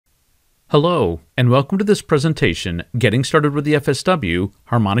Hello, and welcome to this presentation, Getting Started with the FSW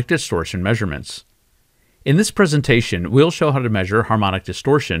Harmonic Distortion Measurements. In this presentation, we'll show how to measure harmonic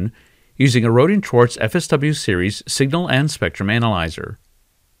distortion using a Rohde Schwarz FSW series signal and spectrum analyzer.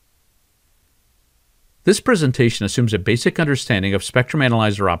 This presentation assumes a basic understanding of spectrum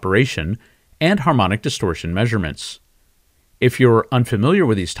analyzer operation and harmonic distortion measurements. If you're unfamiliar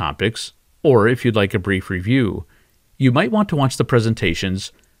with these topics, or if you'd like a brief review, you might want to watch the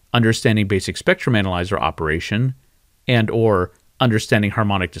presentations Understanding Basic Spectrum Analyzer Operation and/or Understanding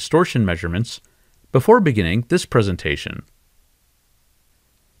Harmonic Distortion Measurements before beginning this presentation.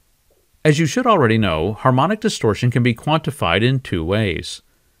 As you should already know, harmonic distortion can be quantified in two ways.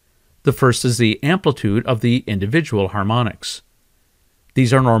 The first is the amplitude of the individual harmonics.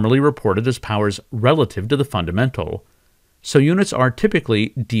 These are normally reported as powers relative to the fundamental, so units are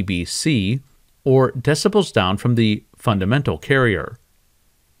typically dBc, or decibels down from the fundamental carrier.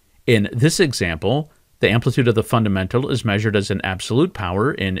 In this example, the amplitude of the fundamental is measured as an absolute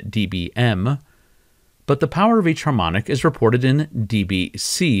power in dBm, but the power of each harmonic is reported in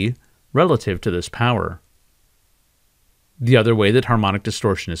dBc relative to this power. The other way that harmonic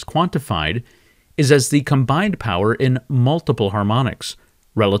distortion is quantified is as the combined power in multiple harmonics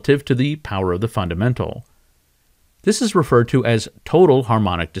relative to the power of the fundamental. This is referred to as total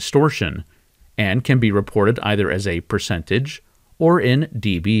harmonic distortion and can be reported either as a percentage or in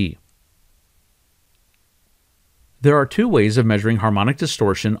dB. There are two ways of measuring harmonic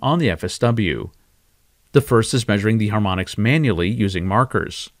distortion on the FSW. The first is measuring the harmonics manually using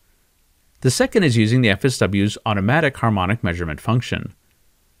markers. The second is using the FSW's automatic harmonic measurement function.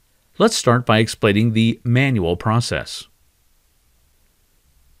 Let's start by explaining the manual process.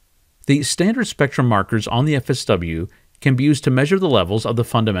 The standard spectrum markers on the FSW can be used to measure the levels of the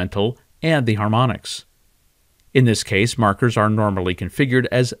fundamental and the harmonics. In this case, markers are normally configured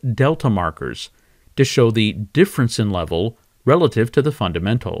as delta markers to show the difference in level relative to the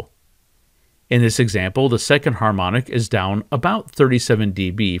fundamental. In this example, the second harmonic is down about 37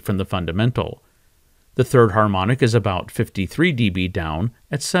 dB from the fundamental. The third harmonic is about 53 dB down,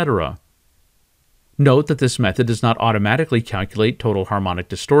 etc. Note that this method does not automatically calculate total harmonic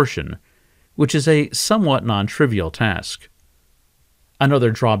distortion, which is a somewhat non-trivial task.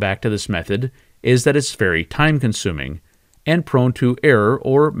 Another drawback to this method is that it's very time-consuming and prone to error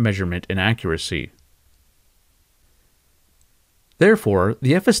or measurement inaccuracy. Therefore,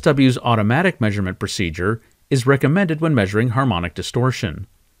 the FSW's automatic measurement procedure is recommended when measuring harmonic distortion.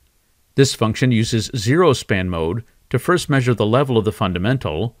 This function uses zero-span mode to first measure the level of the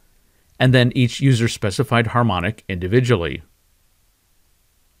fundamental, and then each user-specified harmonic individually.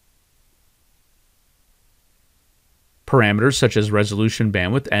 Parameters such as resolution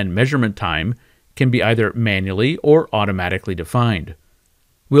bandwidth and measurement time can be either manually or automatically defined.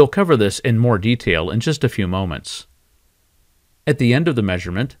 We'll cover this in more detail in just a few moments. At the end of the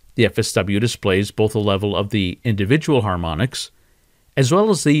measurement, the FSW displays both the level of the individual harmonics as well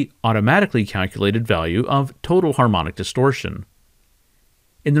as the automatically calculated value of total harmonic distortion.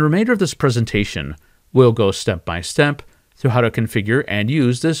 In the remainder of this presentation, we'll go step by step through how to configure and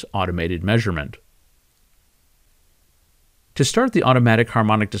use this automated measurement. To start the automatic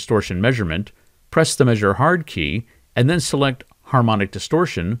harmonic distortion measurement, press the Measure Hard key and then select Harmonic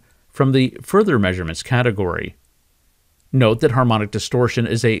Distortion from the Further Measurements category. Note that harmonic distortion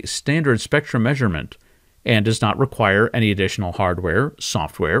is a standard spectrum measurement and does not require any additional hardware,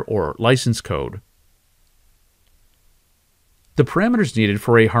 software, or license code. The parameters needed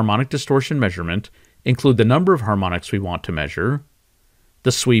for a harmonic distortion measurement include the number of harmonics we want to measure,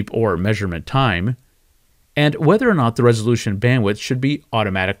 the sweep or measurement time, and whether or not the resolution bandwidth should be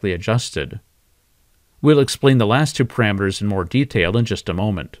automatically adjusted. We'll explain the last two parameters in more detail in just a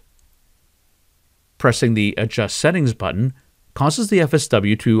moment. Pressing the Adjust Settings button causes the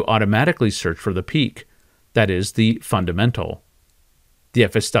FSW to automatically search for the peak, that is, the fundamental. The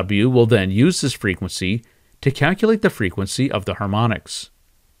FSW will then use this frequency to calculate the frequency of the harmonics.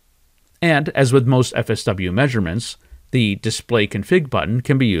 And, as with most FSW measurements, the Display Config button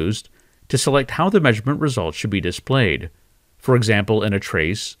can be used to select how the measurement results should be displayed, for example in a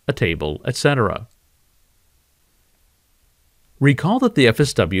trace, a table, etc. Recall that the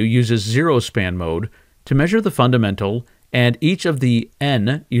FSW uses zero-span mode to measure the fundamental and each of the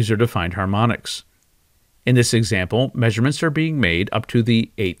n user-defined harmonics. In this example, measurements are being made up to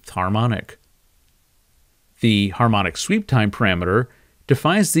the 8th harmonic. The harmonic sweep time parameter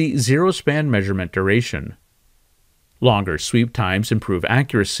defines the zero-span measurement duration. Longer sweep times improve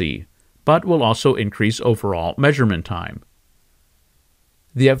accuracy, but will also increase overall measurement time.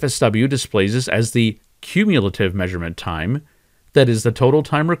 The FSW displays this as the cumulative measurement time, that is the total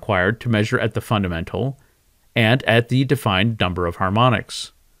time required to measure at the fundamental and at the defined number of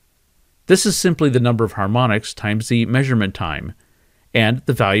harmonics. This is simply the number of harmonics times the measurement time, and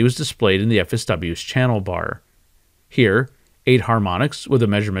the value is displayed in the FSW's channel bar. Here, 8 harmonics with a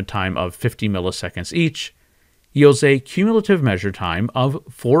measurement time of 50 milliseconds each yields a cumulative measure time of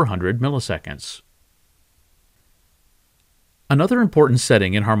 400 milliseconds. Another important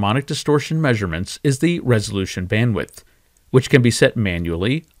setting in harmonic distortion measurements is the resolution bandwidth, which can be set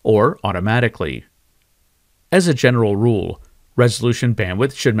manually or automatically. As a general rule, resolution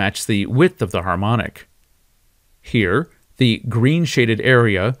bandwidth should match the width of the harmonic. Here, the green shaded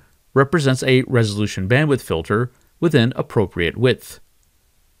area represents a resolution bandwidth filter within appropriate width.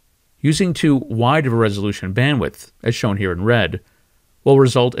 Using too wide of a resolution bandwidth, as shown here in red, will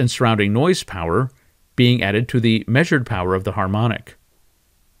result in surrounding noise power being added to the measured power of the harmonic.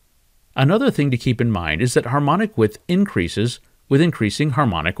 Another thing to keep in mind is that harmonic width increases with increasing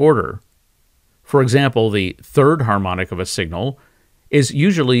harmonic order. For example, the third harmonic of a signal is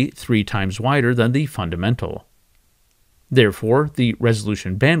usually 3 times wider than the fundamental. Therefore, the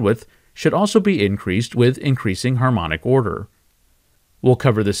resolution bandwidth should also be increased with increasing harmonic order. We'll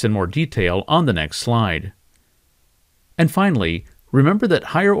cover this in more detail on the next slide. And finally, remember that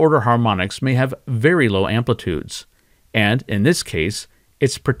higher order harmonics may have very low amplitudes, and in this case,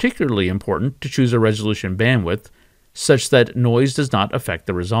 it's particularly important to choose a resolution bandwidth such that noise does not affect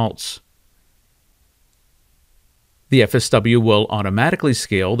the results. The FSW will automatically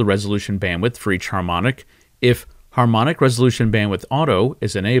scale the resolution bandwidth for each harmonic if Harmonic Resolution Bandwidth Auto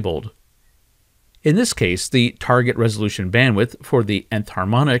is enabled. In this case, the target resolution bandwidth for the nth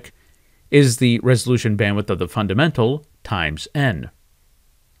harmonic is the resolution bandwidth of the fundamental times n.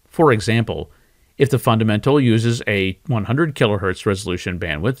 For example, if the fundamental uses a 100 kHz resolution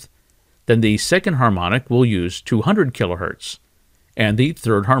bandwidth, then the second harmonic will use 200 kHz, and the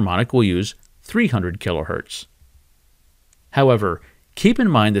third harmonic will use 300 kHz. However, keep in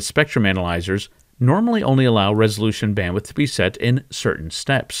mind that spectrum analyzers normally only allow resolution bandwidth to be set in certain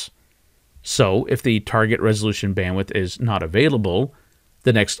steps. So, if the target resolution bandwidth is not available,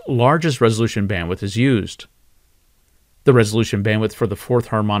 the next largest resolution bandwidth is used. The resolution bandwidth for the fourth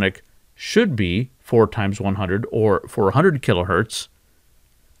harmonic should be 4 times 100 or 400 kHz,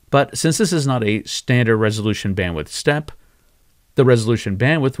 but since this is not a standard resolution bandwidth step, the resolution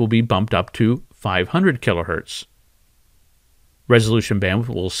bandwidth will be bumped up to 500 kHz. Resolution bandwidth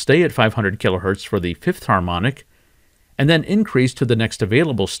will stay at 500 kHz for the fifth harmonic, and then increase to the next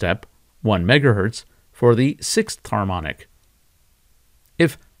available step, 1 MHz, for the sixth harmonic.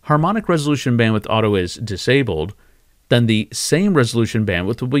 If Harmonic Resolution Bandwidth Auto is disabled, then the same resolution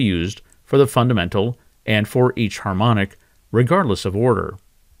bandwidth will be used for the fundamental and for each harmonic, regardless of order.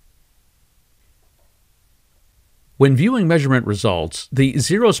 When viewing measurement results, the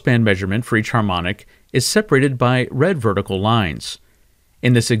zero-span measurement for each harmonic is separated by red vertical lines.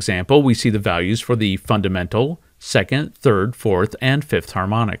 In this example, we see the values for the fundamental, second, third, fourth, and fifth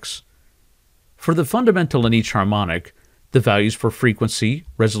harmonics. For the fundamental in each harmonic, the values for frequency,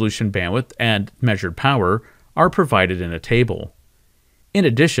 resolution bandwidth, and measured power are provided in a table. In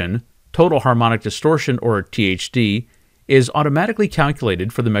addition, total harmonic distortion, or THD, is automatically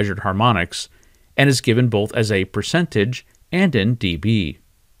calculated for the measured harmonics and is given both as a percentage and in dB.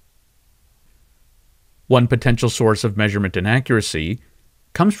 One potential source of measurement inaccuracy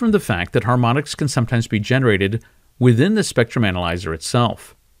comes from the fact that harmonics can sometimes be generated within the spectrum analyzer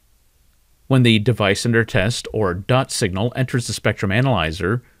itself. When the device under test or DOT signal enters the spectrum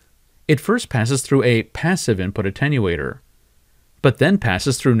analyzer, it first passes through a passive input attenuator, but then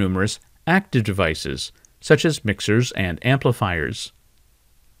passes through numerous active devices, such as mixers and amplifiers.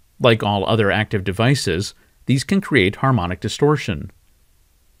 Like all other active devices, these can create harmonic distortion.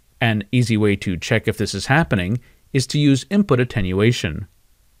 An easy way to check if this is happening is to use input attenuation.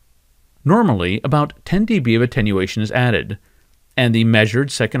 Normally, about 10 dB of attenuation is added, and the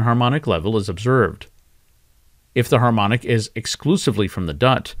measured second harmonic level is observed. If the harmonic is exclusively from the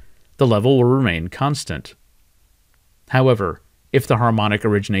DUT, the level will remain constant. However, if the harmonic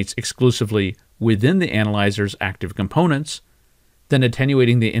originates exclusively within the analyzer's active components, then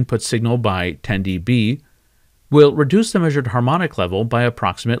attenuating the input signal by 10 dB will reduce the measured harmonic level by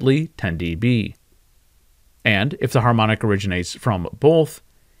approximately 10 dB. And if the harmonic originates from both,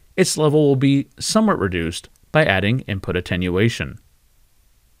 its level will be somewhat reduced by adding input attenuation.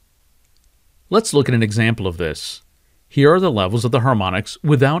 Let's look at an example of this. Here are the levels of the harmonics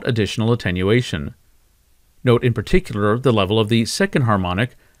without additional attenuation. Note in particular the level of the second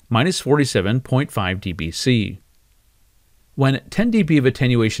harmonic, minus 47.5 dBc. When 10 dB of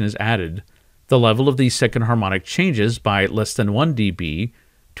attenuation is added, the level of the second harmonic changes by less than 1 dB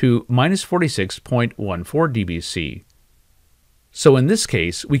to minus 46.14 dBc. So in this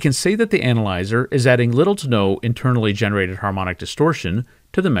case, we can say that the analyzer is adding little to no internally generated harmonic distortion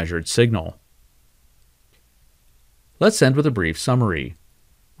to the measured signal. Let's end with a brief summary.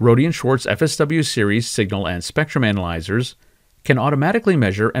 Rohde Schwarz FSW series signal and spectrum analyzers can automatically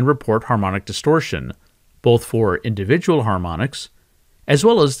measure and report harmonic distortion, both for individual harmonics as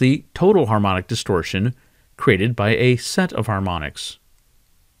well as the total harmonic distortion created by a set of harmonics.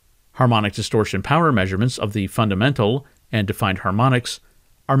 Harmonic distortion power measurements of the fundamental and defined harmonics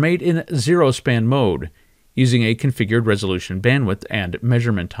are made in zero-span mode using a configured resolution bandwidth and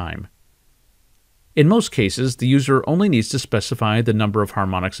measurement time. In most cases, the user only needs to specify the number of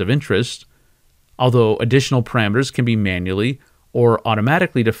harmonics of interest, although additional parameters can be manually or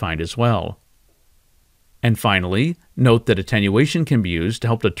automatically defined as well. And finally, note that attenuation can be used to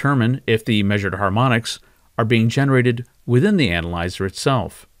help determine if the measured harmonics are being generated within the analyzer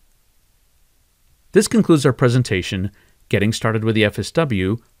itself. This concludes our presentation, getting started with the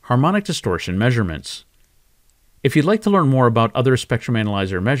FSW harmonic distortion measurements. If you'd like to learn more about other spectrum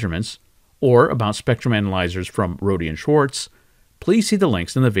analyzer measurements, or about spectrum analyzers from Rohde & Schwarz, please see the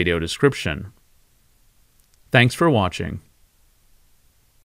links in the video description. Thanks for watching.